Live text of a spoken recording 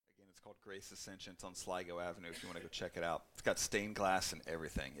called Grace Ascension. It's on Sligo Avenue if you want to go check it out. It's got stained glass and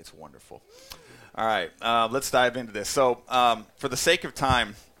everything. It's wonderful. All right, let's dive into this. So for the sake of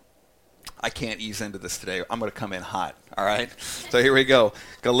time, I can't ease into this today. I'm going to come in hot, all right? So here we go.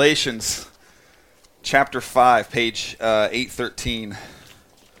 Galatians chapter 5, page 813,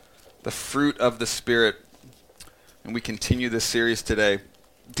 the fruit of the Spirit. And we continue this series today,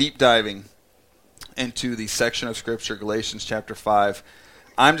 deep diving into the section of Scripture, Galatians chapter 5.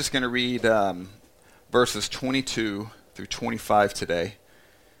 I'm just going to read verses 22 through 25 today.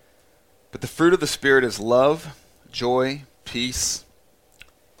 But the fruit of the Spirit is love, joy, peace,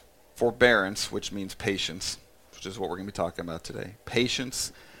 forbearance, which means patience, which is what we're going to be talking about today.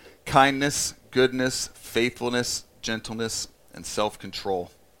 Patience, kindness, goodness, faithfulness, gentleness, and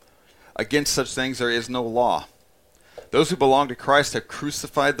self-control. Against such things there is no law. Those who belong to Christ have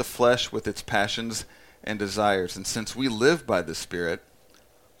crucified the flesh with its passions and desires. And since we live by the Spirit,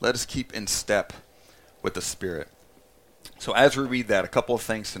 let us keep in step with the Spirit. So as we read that, a couple of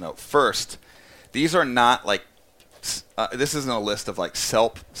things to note. First, these are not like, this isn't a list of like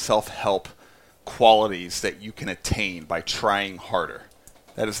self-help qualities that you can attain by trying harder.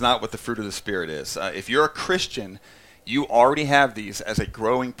 That is not what the fruit of the Spirit is. If you're a Christian, you already have these as a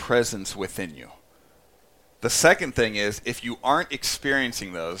growing presence within you. The second thing is, if you aren't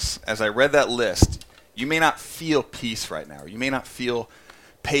experiencing those, as I read that list, you may not feel peace right now. You may not feel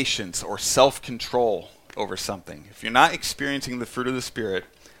patience or self-control over something. If you're not experiencing the fruit of the Spirit,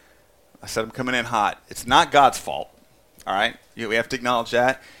 I said I'm coming in hot. It's not God's fault, all right? We have to acknowledge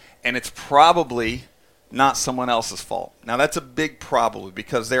that. And it's probably not someone else's fault. Now, that's a big problem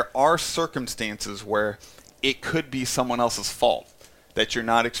because there are circumstances where it could be someone else's fault that you're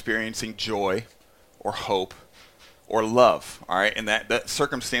not experiencing joy or hope or love, all right? And that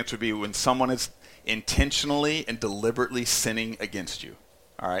circumstance would be when someone is intentionally and deliberately sinning against you,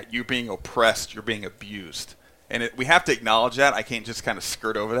 all right? You're being oppressed, you're being abused. And we have to acknowledge that. I can't just kind of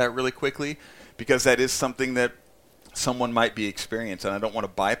skirt over that really quickly because that is something that someone might be experiencing, and I don't want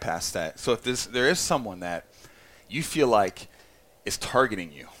to bypass that. So if there is someone that you feel like is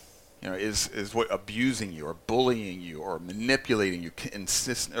targeting you, is what abusing you or bullying you or manipulating you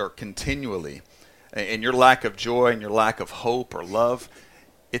continually, and your lack of joy and your lack of hope or love,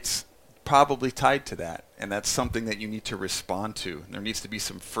 it's probably tied to that, and that's something that you need to respond to. There needs to be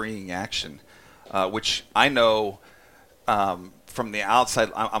some freeing action, which I know from the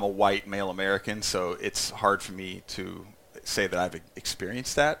outside. I'm a white male American, so it's hard for me to say that I've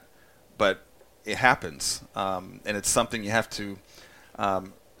experienced that, but it happens, and it's something you have to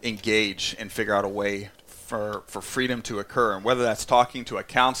engage and figure out a way for freedom to occur. And whether that's talking to a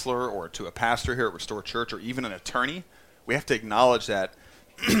counselor or to a pastor here at Restore Church or even an attorney, we have to acknowledge that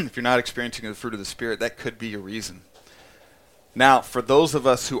if you're not experiencing the fruit of the Spirit, that could be a reason. Now, for those of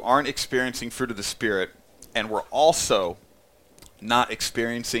us who aren't experiencing fruit of the Spirit and we're also not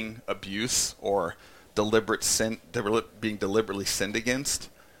experiencing abuse or deliberate sin, being deliberately sinned against,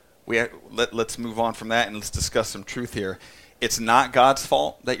 let's move on from that and let's discuss some truth here. It's not God's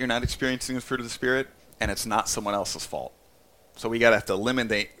fault that you're not experiencing the fruit of the Spirit, and it's not someone else's fault. So we gotta have to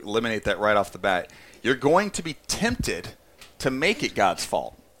eliminate that right off the bat. You're going to be tempted to make it God's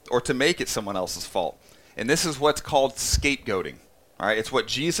fault or to make it someone else's fault. And this is what's called scapegoating. All right, it's what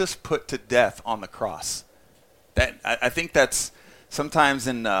Jesus put to death on the cross. That I think that's sometimes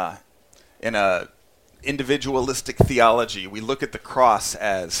in a individualistic theology, we look at the cross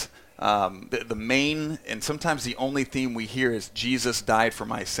as the main and sometimes the only theme we hear is Jesus died for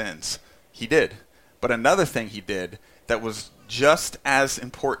my sins. He did. But another thing he did that was just as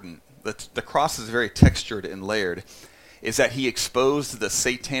important, the cross is very textured and layered, is that he exposed the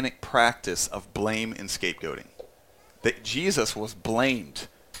satanic practice of blame and scapegoating. That Jesus was blamed.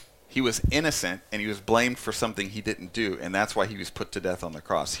 He was innocent, and he was blamed for something he didn't do, and that's why he was put to death on the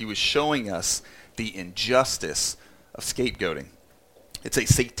cross. He was showing us the injustice of scapegoating. It's a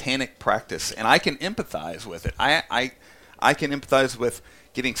satanic practice, and I can empathize with it. I can empathize with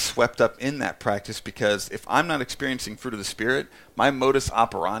getting swept up in that practice because if I'm not experiencing fruit of the Spirit, my modus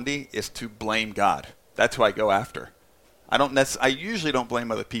operandi is to blame God. That's who I go after. I usually don't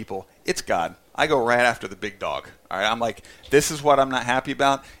blame other people. It's God. I go right after the big dog. All right, I'm like, this is what I'm not happy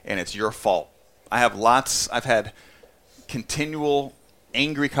about, and it's your fault. I've had continual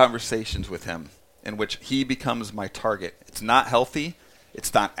angry conversations with him in which he becomes my target. It's not healthy.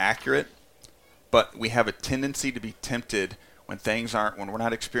 It's not accurate. But we have a tendency to be tempted when we're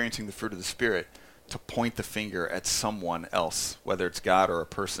not experiencing the fruit of the Spirit, to point the finger at someone else, whether it's God or a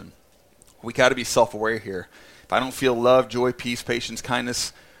person. We got to be self-aware here. If I don't feel love, joy, peace, patience,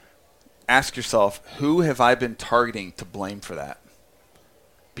 kindness, ask yourself, who have I been targeting to blame for that?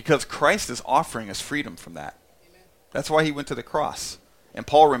 because Christ is offering us freedom from that. That's why he went to the cross. And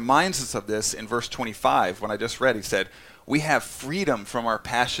Paul reminds us of this in verse 25 when I just read. He said, we have freedom from our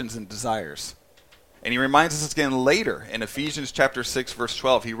passions and desires. And he reminds us again later in Ephesians chapter 6, verse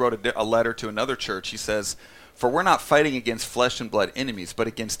 12. He wrote a letter to another church. He says, for we're not fighting against flesh and blood enemies, but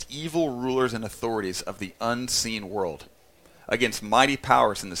against evil rulers and authorities of the unseen world, against mighty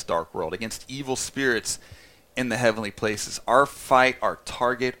powers in this dark world, against evil spirits in the heavenly places. Our fight, our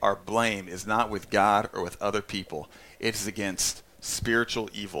target, our blame is not with God or with other people. It is against spiritual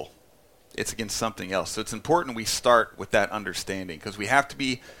evil. It's against something else. So it's important we start with that understanding, because we have to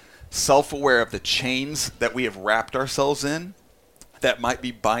be self-aware of the chains that we have wrapped ourselves in that might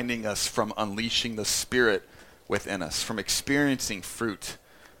be binding us from unleashing the Spirit within us, from experiencing fruit.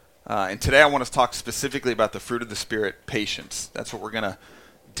 And today I want to talk specifically about the fruit of the Spirit, patience. That's what we're going to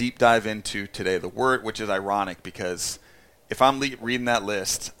deep dive into today. The word, which is ironic, because if I'm reading that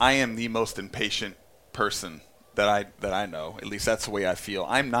list, I am the most impatient person that I know. At least that's the way I feel.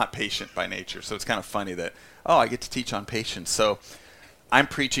 I'm not patient by nature, so it's kind of funny that, I get to teach on patience. So I'm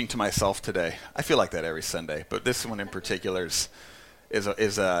preaching to myself today. I feel like that every Sunday, but this one in particular is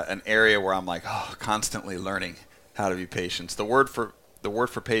an area where I'm like, constantly learning how to be patient. The word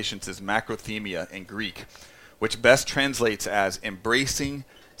for patience is makrothemia in Greek, which best translates as embracing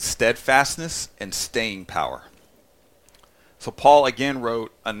steadfastness and staying power. So Paul again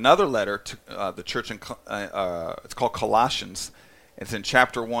wrote another letter to the church it's called Colossians. It's in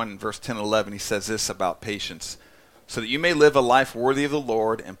chapter 1, verse 10 and 11. He says this about patience. So that you may live a life worthy of the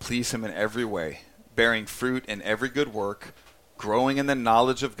Lord and please him in every way, bearing fruit in every good work, growing in the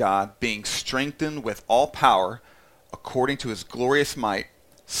knowledge of God, being strengthened with all power according to his glorious might,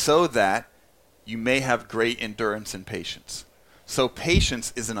 so that you may have great endurance and patience. So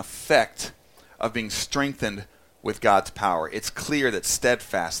patience is an effect of being strengthened with God's power. It's clear that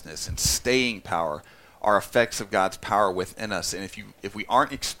steadfastness and staying power are effects of God's power within us. And if we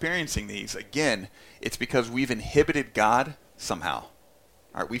aren't experiencing these, again, it's because we've inhibited God somehow.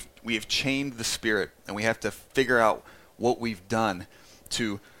 All right, we have chained the Spirit, and we have to figure out what we've done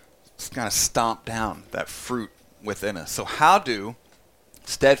to kind of stomp down that fruit within us. So how do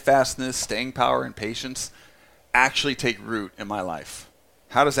steadfastness, staying power, and patience actually take root in my life?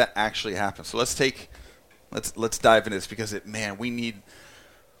 How does that actually happen? So let's dive into this, because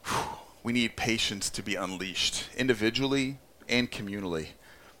we need patience to be unleashed individually and communally.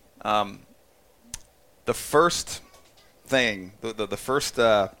 The first thing, the first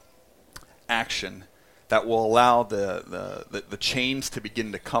action that will allow the chains to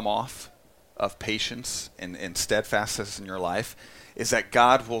begin to come off of patience and steadfastness in your life is that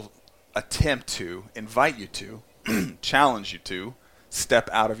God will attempt to invite you to, challenge you to, step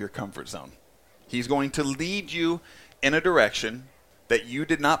out of your comfort zone. He's going to lead you in a direction that you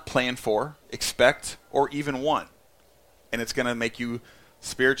did not plan for, expect, or even want. And it's going to make you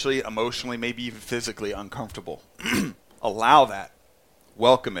spiritually, emotionally, maybe even physically uncomfortable. Allow that.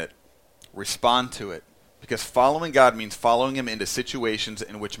 Welcome it. Respond to it. Because following God means following him into situations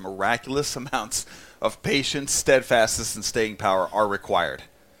in which miraculous amounts of patience, steadfastness, and staying power are required.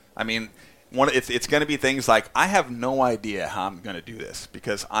 I mean, it's going to be things like, I have no idea how I'm going to do this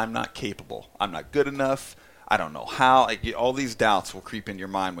because I'm not capable. I'm not good enough. I don't know how. All these doubts will creep in your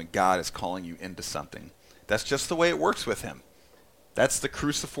mind when God is calling you into something. That's just the way it works with him. That's the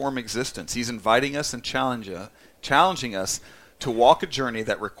cruciform existence. He's inviting us and challenging us to walk a journey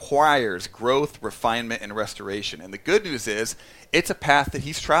that requires growth, refinement, and restoration. And the good news is, it's a path that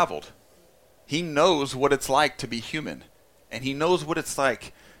he's traveled. He knows what it's like to be human. And he knows what it's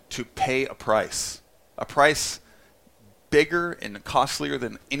like to pay a price bigger and costlier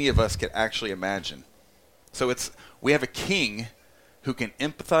than any of us could actually imagine. So we have a king who can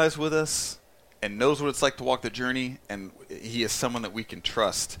empathize with us and knows what it's like to walk the journey, and he is someone that we can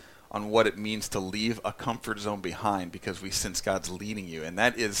trust on what it means to leave a comfort zone behind, because we sense God's leading you. And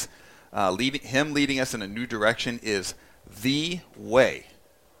that is leading us in a new direction is the way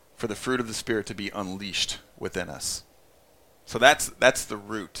for the fruit of the Spirit to be unleashed within us. So that's the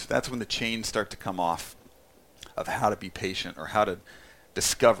root. That's when the chains start to come off of how to be patient, or how to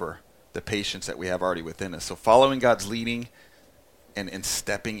discover the patience that we have already within us. So following God's leading and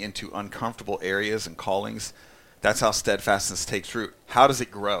stepping into uncomfortable areas and callings, that's how steadfastness takes root. How does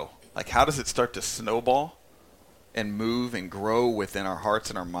it grow? Like, how does it start to snowball and move and grow within our hearts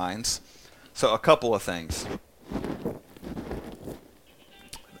and our minds? So a couple of things.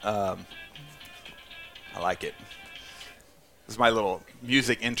 I like it. This is my little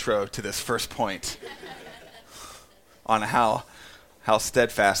music intro to this first point on how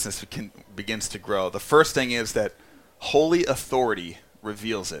steadfastness begins to grow. The first thing is that holy authority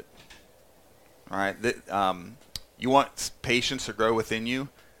reveals it. All right. You want patience to grow within you.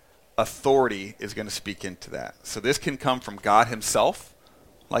 Authority is going to speak into that. So this can come from God himself,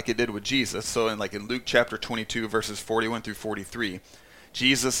 like it did with Jesus. So in Luke chapter 22, verses 41 through 43,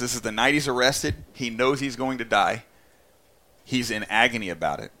 Jesus, this is the night he's arrested. He knows he's going to die. He's in agony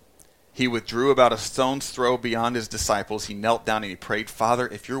about it. He withdrew about a stone's throw beyond his disciples. He knelt down and he prayed, Father,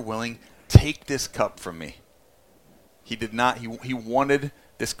 if you're willing, take this cup from me. He did not, he wanted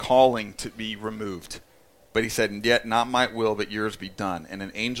this calling to be removed. But he said, and yet not my will, but yours be done. And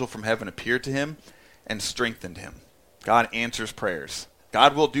an angel from heaven appeared to him and strengthened him. God answers prayers.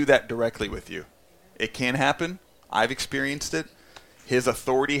 God will do that directly with you. It can happen. I've experienced it. His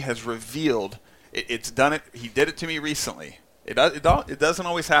authority has revealed. It's done it. He did it to me recently. It doesn't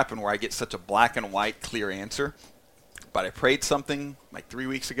always happen where I get such a black and white clear answer. But I prayed something like 3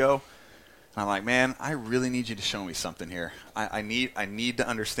 weeks ago. And I'm like, man, I really need you to show me something here. I need to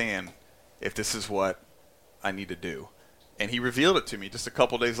understand if this is what I need to do. And he revealed it to me just a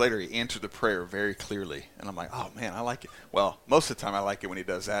couple days later. He answered the prayer very clearly. And I'm like, oh man, I like it. Well, most of the time I like it when he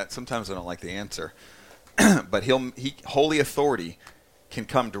does that. Sometimes I don't like the answer. But holy authority can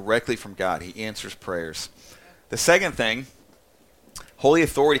come directly from God. He answers prayers. The second thing, holy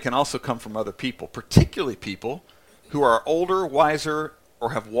authority can also come from other people, particularly people who are older, wiser,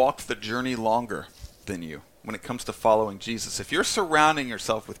 or have walked the journey longer than you when it comes to following Jesus. If you're surrounding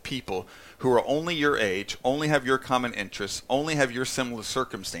yourself with people who are only your age, only have your common interests, only have your similar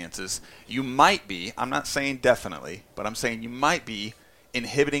circumstances, you might be, I'm not saying definitely, but I'm saying you might be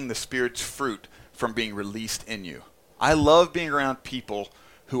inhibiting the Spirit's fruit from being released in you. I love being around people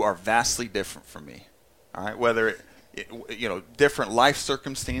who are vastly different from me. All right, whether different life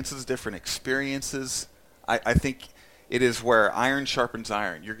circumstances, different experiences. I think it is where iron sharpens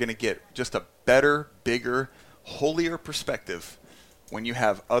iron. You're going to get just a better, bigger, holier perspective when you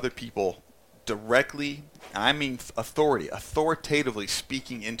have other people directly, and I mean authoritatively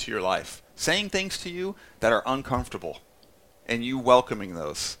speaking into your life, saying things to you that are uncomfortable, and you welcoming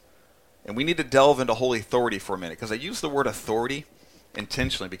those. And we need to delve into holy authority for a minute, because I use the word authority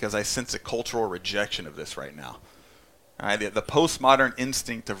intentionally because I sense a cultural rejection of this right now. All right, the postmodern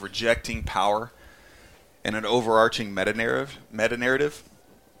instinct of rejecting power and an overarching meta-narrative,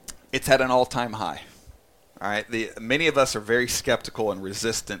 it's at an all-time high. All right, many of us are very skeptical and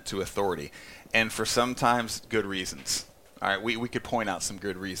resistant to authority, and for sometimes good reasons. All right, we could point out some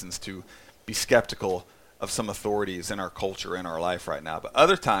good reasons to be skeptical of some authorities in our culture, in our life right now. But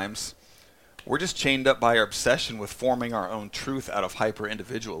other times, we're just chained up by our obsession with forming our own truth out of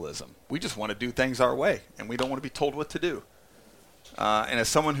hyper-individualism. We just want to do things our way, and we don't want to be told what to do. And as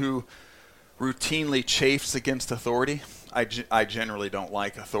someone who routinely chafes against authority, I generally don't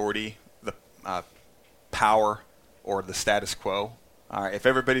like authority, the power, or the status quo. If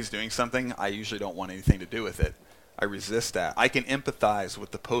everybody's doing something, I usually don't want anything to do with it. I resist that. I can empathize with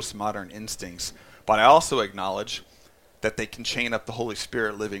the postmodern instincts, but I also acknowledge that they can chain up the Holy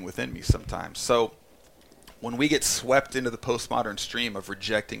Spirit living within me sometimes. So when we get swept into the postmodern stream of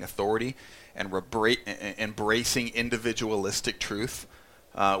rejecting authority and embracing individualistic truth,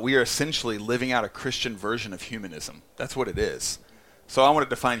 we are essentially living out a Christian version of humanism. That's what it is. So I want to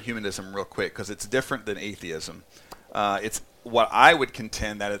define humanism real quick because it's different than atheism. It's what I would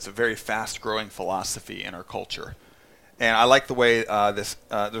contend that it's a very fast-growing philosophy in our culture. And I like the way there's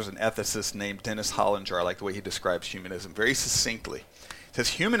an ethicist named Dennis Hollinger. I like the way he describes humanism very succinctly. He says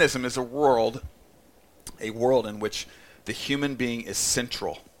humanism is a world in which the human being is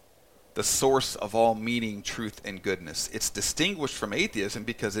central, the source of all meaning, truth, and goodness. It's distinguished from atheism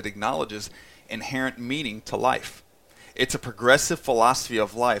because it acknowledges inherent meaning to life. It's a progressive philosophy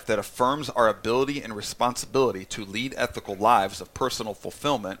of life that affirms our ability and responsibility to lead ethical lives of personal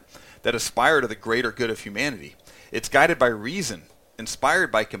fulfillment that aspire to the greater good of humanity. It's guided by reason,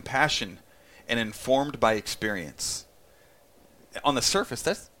 inspired by compassion, and informed by experience. On the surface,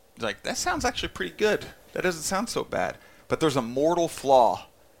 that sounds actually pretty good. That doesn't sound so bad. But there's a mortal flaw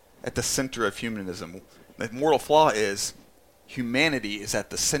at the center of humanism. The mortal flaw is humanity is at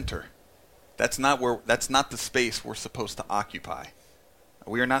the center. That's not the space we're supposed to occupy.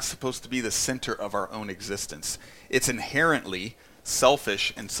 We are not supposed to be the center of our own existence. It's inherently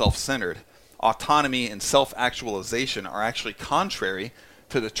selfish and self-centered. Autonomy and self-actualization are actually contrary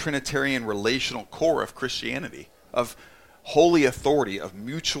to the Trinitarian relational core of Christianity, of holy authority, of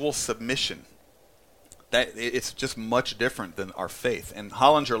mutual submission. That it's just much different than our faith. And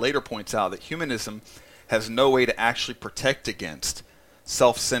Hollinger later points out that humanism has no way to actually protect against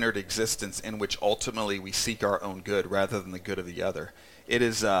self-centered existence in which ultimately we seek our own good rather than the good of the other.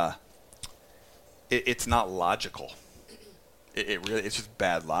 It's not logical. It's just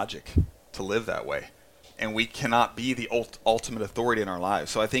bad logic to live that way. And we cannot be the ultimate authority in our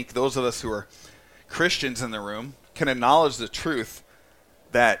lives. So I think those of us who are Christians in the room can acknowledge the truth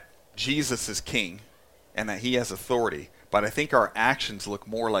that Jesus is king and that he has authority. But I think our actions look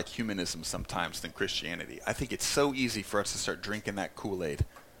more like humanism sometimes than Christianity. I think it's so easy for us to start drinking that Kool-Aid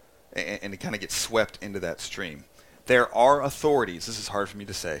and to kind of get swept into that stream. There are authorities, this is hard for me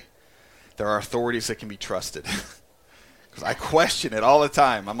to say, there are authorities that can be trusted. Because I question it all the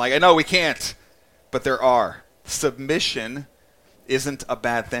time. I'm like, I know we can't. But there are. Submission isn't a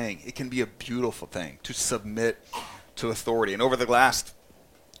bad thing. It can be a beautiful thing to submit to authority. And over the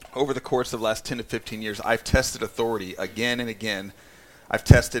course of the last 10 to 15 years, I've tested authority again and again. I've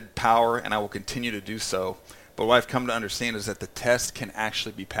tested power, and I will continue to do so. But what I've come to understand is that the test can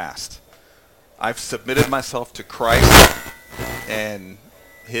actually be passed. I've submitted myself to Christ and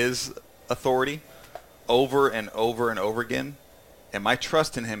his authority over and over and over again, and my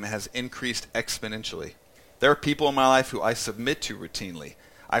trust in him has increased exponentially. There are people in my life who I submit to routinely.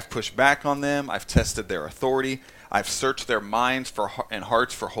 I've pushed back on them. I've tested their authority. I've searched their minds and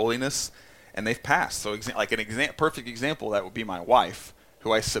hearts for holiness, and they've passed. So perfect example of that would be my wife,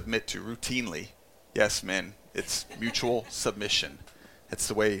 who I submit to routinely. Yes, men, it's mutual submission. It's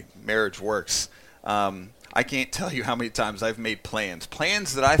the way marriage works. I can't tell you how many times I've made plans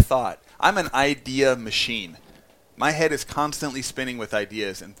that I thought, I'm an idea machine. My head is constantly spinning with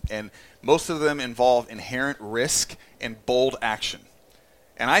ideas, and most of them involve inherent risk and bold action.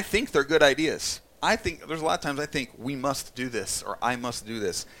 And I think they're good ideas. I think there's a lot of times I think we must do this or I must do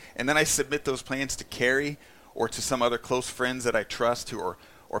this. And then I submit those plans to Carrie or to some other close friends that I trust or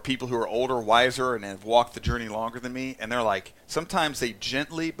people who are older, wiser, and have walked the journey longer than me. And they're like, sometimes they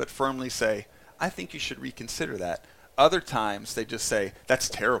gently but firmly say, I think you should reconsider that. Other times they just say, that's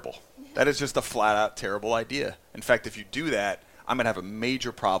terrible. That is just a flat out terrible idea. In fact, if you do that, I'm going to have a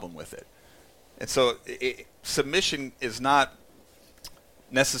major problem with it. And so submission is not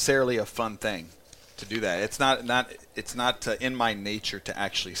necessarily a fun thing to do that. It's not in my nature to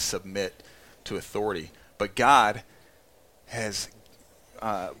actually submit to authority. But God has,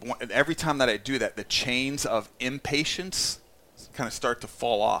 every time that I do that, the chains of impatience kind of start to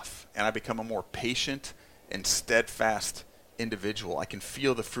fall off, and I become a more patient and steadfast individual. I can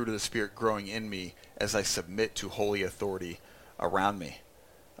feel the fruit of the Spirit growing in me as I submit to holy authority around me.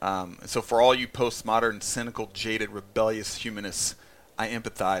 And so for all you postmodern, cynical, jaded, rebellious humanists, I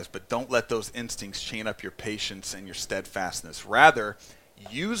empathize, but don't let those instincts chain up your patience and your steadfastness. Rather,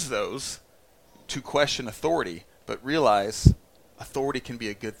 use those to question authority, but realize authority can be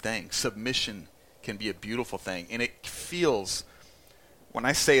a good thing. Submission can be a beautiful thing. And it feels, when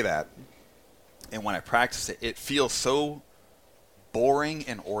I say that, and when I practice it, it feels so boring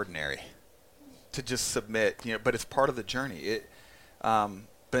and ordinary to just submit, but it's part of the journey.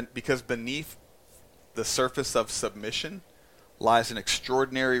 Because beneath the surface of submission lies an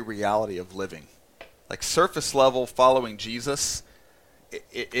extraordinary reality of living. Like surface level following Jesus,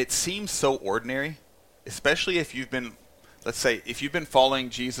 it seems so ordinary, especially if you've been, let's say, if you've been following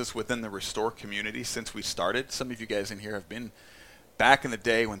Jesus within the Restore community since we started. Some of you guys in here have been back in the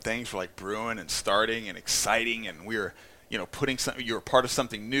day when things were like brewing and starting and exciting, and we were, you were part of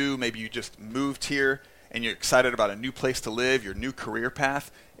something new. Maybe you just moved here and you're excited about a new place to live, your new career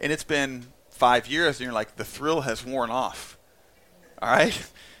path, and it's been 5 years and you're like, the thrill has worn off. All right?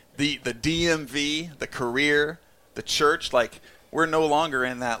 The DMV, the career, the church, like we're no longer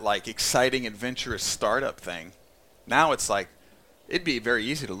in that like exciting, adventurous startup thing. Now it's like, it'd be very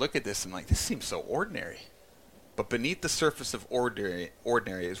easy to look at this and like, this seems so ordinary. But beneath the surface of ordinary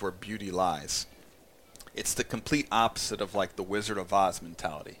is where beauty lies. It's the complete opposite of like the Wizard of Oz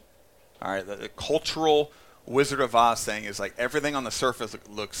mentality. All right, the cultural Wizard of Oz thing is like everything on the surface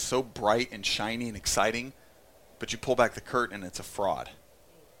looks so bright and shiny and exciting, but you pull back the curtain and it's a fraud.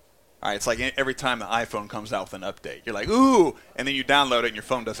 All right, it's like every time the iPhone comes out with an update, you're like, ooh, and then you download it and your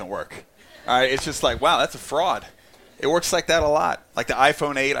phone doesn't work. All right, it's just like, wow, that's a fraud. It works like that a lot. Like the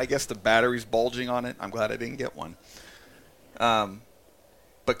iPhone 8, I guess the battery's bulging on it. I'm glad I didn't get one.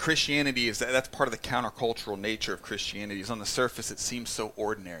 But Christianity that's part of the countercultural nature of Christianity. Is on the surface it seems so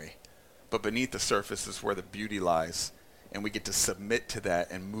ordinary, but beneath the surface is where the beauty lies, and we get to submit to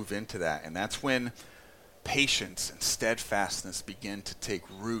that and move into that. And that's when patience and steadfastness begin to take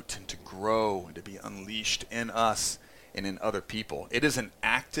root and to grow and to be unleashed in us and in other people. It is an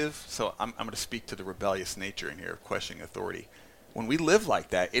active, so I'm going to speak to the rebellious nature in here of questioning authority. When we live like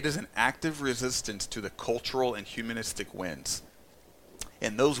that, it is an active resistance to the cultural and humanistic winds.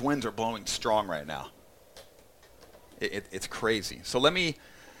 And those winds are blowing strong right now. It's crazy. So let me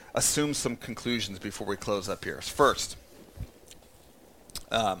assume some conclusions before we close up here. First,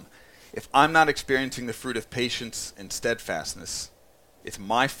 If I'm not experiencing the fruit of patience and steadfastness, it's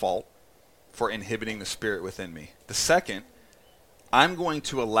my fault for inhibiting the Spirit within me. The second, I'm going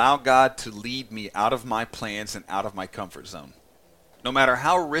to allow God to lead me out of my plans and out of my comfort zone, no matter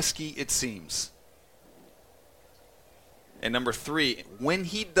how risky it seems. And number three, when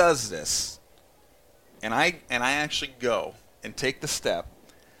he does this, and I actually go and take the step,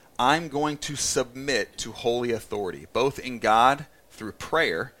 I'm going to submit to holy authority, both in God through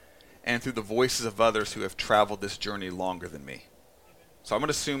prayer and through the voices of others who have traveled this journey longer than me. So I'm going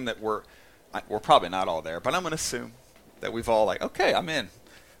to assume that we're probably not all there, but I'm going to assume that we've all okay, I'm in.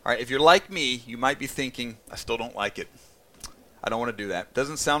 All right, if you're like me, you might be thinking, I still don't like it. I don't want to do that.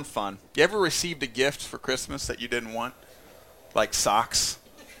 Doesn't sound fun. You ever received a gift for Christmas that you didn't want? Like socks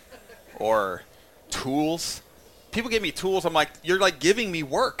or tools? People give me tools. I'm like, you're giving me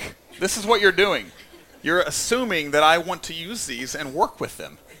work. This is what you're doing. You're assuming that I want to use these and work with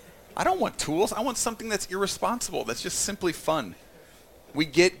them. I don't want tools. I want something that's irresponsible, that's just simply fun. We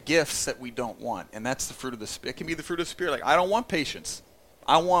get gifts that we don't want, and that's the fruit of the Spirit. It can be the fruit of the Spirit. I don't want patience.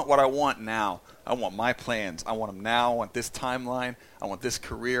 I want what I want now. I want my plans. I want them now. I want this timeline. I want this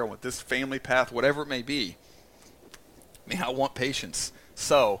career. I want this family path, whatever it may be. I want patience.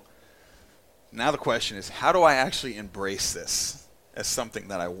 So now the question is, how do I actually embrace this as something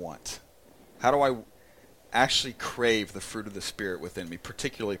that I want? How do I actually crave the fruit of the Spirit within me,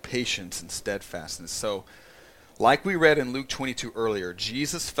 particularly patience and steadfastness? So like we read in Luke 22 earlier,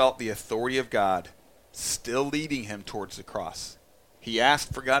 Jesus felt the authority of God still leading him towards the cross. He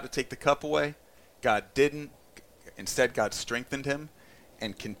asked for God to take the cup away. God didn't. Instead, God strengthened him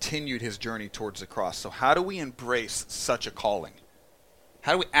and continued his journey towards the cross. So how do we embrace such a calling?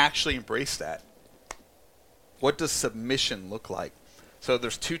 How do we actually embrace that? What does submission look like? So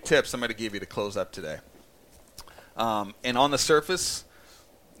there's two tips I'm going to give you to close up today. And on the surface,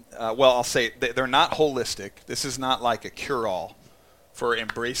 I'll say they're not holistic. This is not like a cure-all for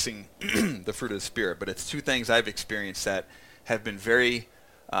embracing the fruit of the Spirit, but it's two things I've experienced that have been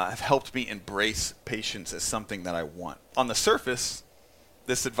have helped me embrace patience as something that I want. On the surface,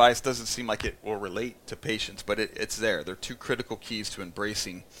 this advice doesn't seem like it will relate to patience, but it's there. There are two critical keys to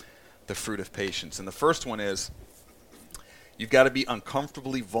embracing the fruit of patience. And the first one is, you've got to be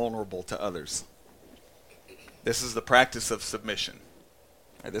uncomfortably vulnerable to others. This is the practice of submission.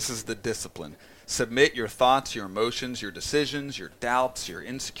 This is the discipline. Submit your thoughts, your emotions, your decisions, your doubts, your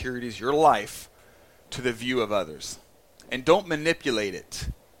insecurities, your life to the view of others. And don't manipulate it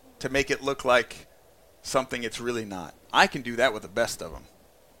to make it look like something it's really not. I can do that with the best of them.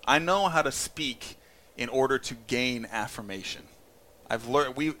 I know how to speak in order to gain affirmation. I've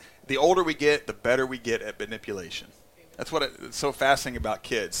learned the older we get, the better we get at manipulation. That's what it's so fascinating about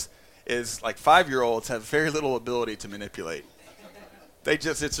kids is 5-year-olds have very little ability to manipulate.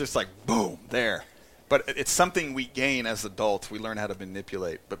 It's just like boom, there. But it's something we gain as adults. We learn how to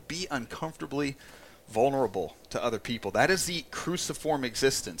manipulate. But be uncomfortably vulnerable to other people. That is the cruciform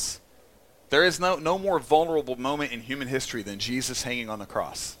existence. There is no more vulnerable moment in human history than Jesus hanging on the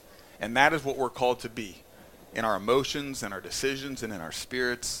cross. And that is what we're called to be. In our emotions, in our decisions, and in our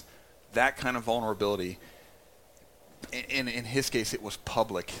spirits. That kind of vulnerability. In his case, it was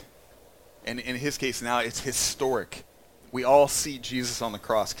public. And in his case now, it's historic. We all see Jesus on the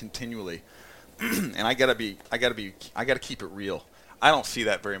cross continually. And I gotta keep it real. I don't see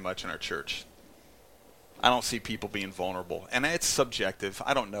that very much in our church. I don't see people being vulnerable. And it's subjective.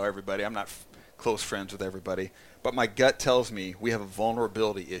 I don't know everybody. I'm not close friends with everybody. But my gut tells me we have a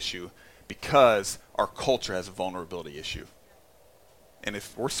vulnerability issue because our culture has a vulnerability issue. And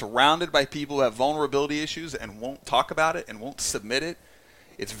if we're surrounded by people who have vulnerability issues and won't talk about it and won't submit it,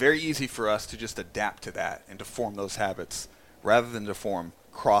 it's very easy for us to just adapt to that and to form those habits rather than to form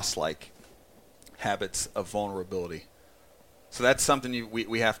cross-like habits of vulnerability. So that's something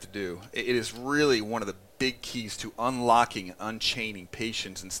we have to do. It is really one of the big keys to unlocking and unchaining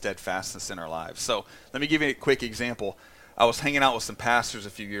patience and steadfastness in our lives. So let me give you a quick example. I was hanging out with some pastors a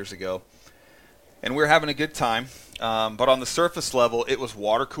few years ago, and we were having a good time. But on the surface level, it was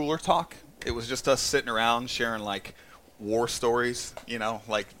water cooler talk. It was just us sitting around sharing war stories,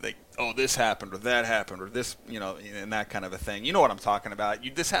 oh, this happened or that happened or this, and that kind of a thing. You know what I'm talking about.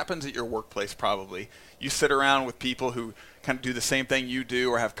 This happens at your workplace probably. You sit around with people who kind of do the same thing you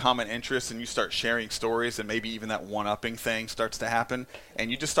do or have common interests, and you start sharing stories, and maybe even that one-upping thing starts to happen, and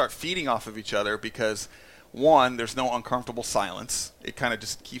you just start feeding off of each other because, one, there's no uncomfortable silence. It kind of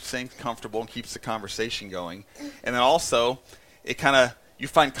just keeps things comfortable and keeps the conversation going. And then also, you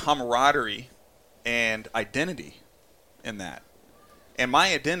find camaraderie and identity in that. And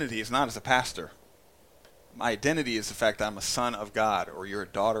my identity is not as a pastor. My identity is the fact that I'm a son of God or you're a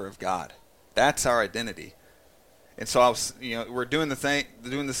daughter of God. That's our identity. And so I was, we're doing this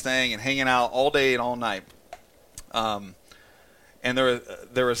thing and hanging out all day and all night. And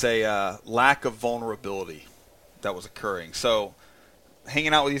there was a lack of vulnerability that was occurring. So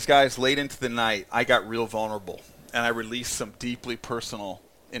hanging out with these guys late into the night, I got real vulnerable, and I released some deeply personal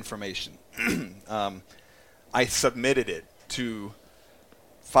information. I submitted it to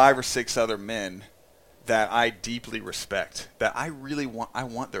 5 or 6 other men that I deeply respect, that I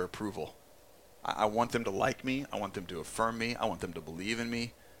want their approval. I want them to like me. I want them to affirm me. I want them to believe in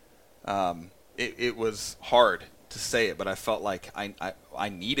me. It was hard to say it, but I felt like I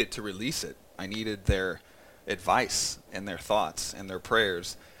needed to release it. I needed their advice and their thoughts and their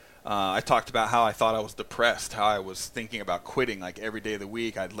prayers. I talked about how I thought I was depressed, how I was thinking about quitting like every day of the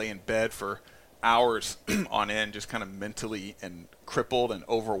week. I'd lay in bed for hours on end, just kind of mentally and crippled and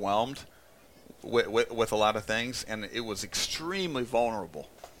overwhelmed with a lot of things, and it was extremely vulnerable.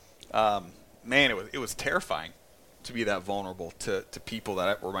 Man, it was terrifying to be that vulnerable to people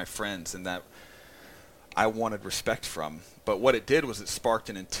that were my friends and that I wanted respect from. But what it did was it sparked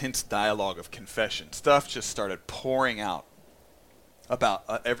an intense dialogue of confession. Stuff just started pouring out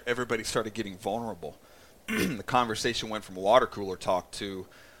about everybody started getting vulnerable. The conversation went from water cooler talk to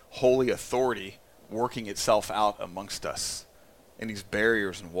holy authority working itself out amongst us. And these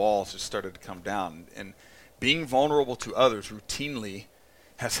barriers and walls just started to come down. And being vulnerable to others routinely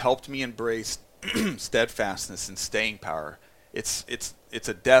has helped me embrace steadfastness and staying power. It's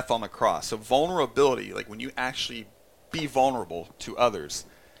a death on the cross. So vulnerability, like when you actually be vulnerable to others,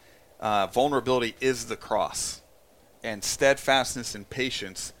 vulnerability is the cross. And steadfastness and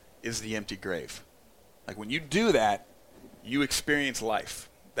patience is the empty grave. Like when you do that, you experience life.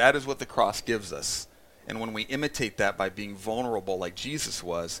 That is what the cross gives us. And when we imitate that by being vulnerable like Jesus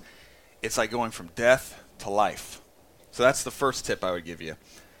was, it's like going from death to life. So that's the first tip I would give you.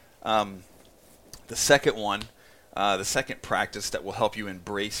 The second one, the second practice that will help you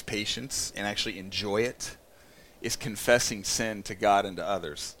embrace patience and actually enjoy it is confessing sin to God and to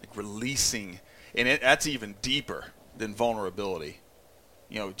others. Like releasing, and that's even deeper than vulnerability.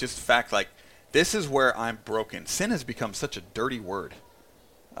 Just the fact like, this is where I'm broken. Sin has become such a dirty word.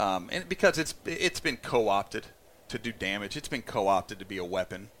 And because it's been co-opted to do damage. It's been co-opted to be a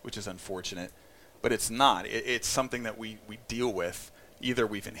weapon, which is unfortunate. But it's not. It's something that we deal with. Either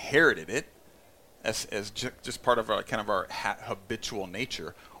we've inherited it as just part of our kind of our habitual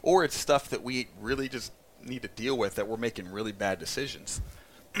nature, or it's stuff that we really just need to deal with, that we're making really bad decisions.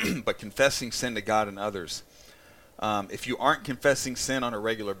 But confessing sin to God and others. If you aren't confessing sin on a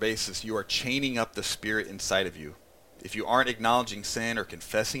regular basis, you are chaining up the spirit inside of you. If you aren't acknowledging sin or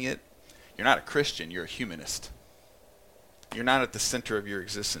confessing it, you're not a Christian, you're a humanist. You're not at the center of your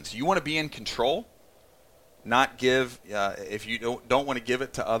existence. You want to be in control, not give, if you don't want to give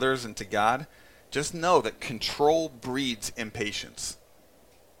it to others and to God, just know that control breeds impatience.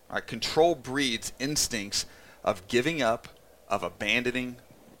 All right, control breeds instincts of giving up, of abandoning,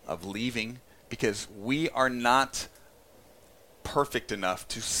 of leaving, because we are not perfect enough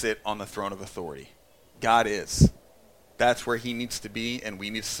to sit on the throne of authority. God is. That's where he needs to be, and we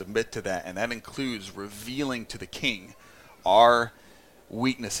need to submit to that. And that includes revealing to the king our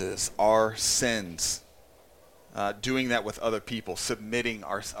weaknesses, our sins, doing that with other people, submitting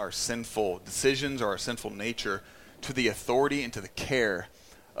our sinful decisions or our sinful nature to the authority and to the care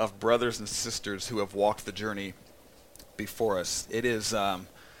of brothers and sisters who have walked the journey before us. It is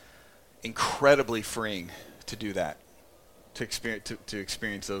incredibly freeing to do that, to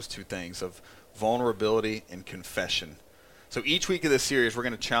experience those two things of vulnerability and confession. So each week of this series, we're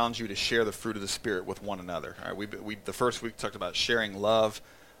going to challenge you to share the fruit of the Spirit with one another. All right, we the first week talked about sharing love.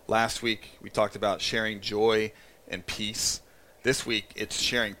 Last week, we talked about sharing joy and peace. This week, it's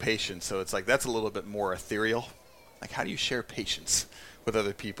sharing patience. So it's like that's a little bit more ethereal. Like, how do you share patience with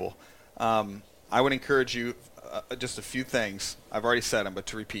other people? I would encourage you just a few things. I've already said them, but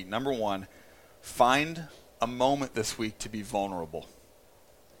to repeat. Number one, find a moment this week to be vulnerable.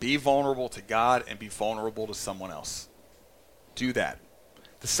 Be vulnerable to God and be vulnerable to someone else. Do that.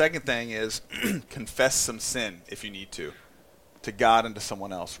 The second thing is confess some sin if you need to God and to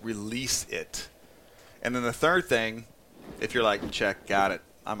someone else. Release it. And then the third thing, if you're like, check, got it.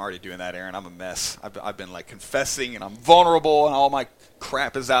 I'm already doing that, Aaron. I'm a mess. I've been like confessing and I'm vulnerable and all my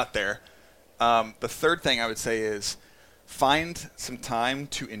crap is out there. The third thing I would say is find some time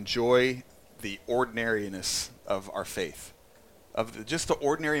to enjoy the ordinariness of our faith, of just the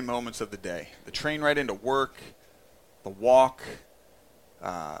ordinary moments of the day. The train ride into work, the walk,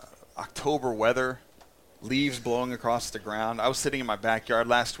 October weather, leaves blowing across the ground. I was sitting in my backyard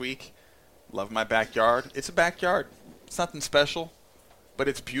last week. Love my backyard. It's a backyard. It's nothing special, but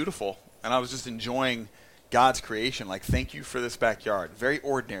it's beautiful. And I was just enjoying God's creation. Like, thank you for this backyard. Very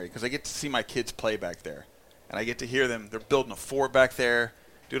ordinary, because I get to see my kids play back there. And I get to hear them. They're building a fort back there,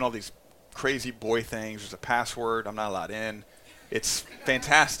 doing all these crazy boy things. There's a password I'm not allowed in. It's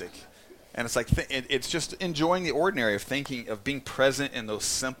fantastic. And it's like it's just enjoying the ordinary of thinking, of being present in those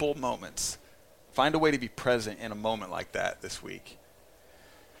simple moments. Find a way to be present in a moment like that this week.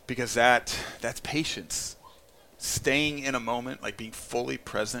 Because that's patience. Staying in a moment, like being fully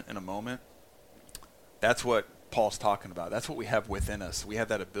present in a moment, that's what Paul's talking about. That's what we have within us. We have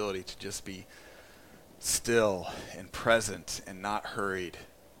that ability to just be still and present and not hurried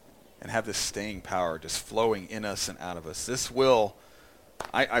and have this staying power just flowing in us and out of us. This will,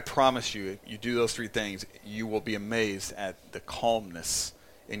 I promise you, you do those three things, you will be amazed at the calmness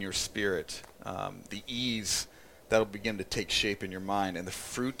in your spirit, the ease that will begin to take shape in your mind, and the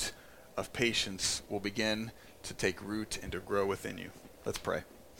fruit of patience will begin to take root and to grow within you. Let's pray.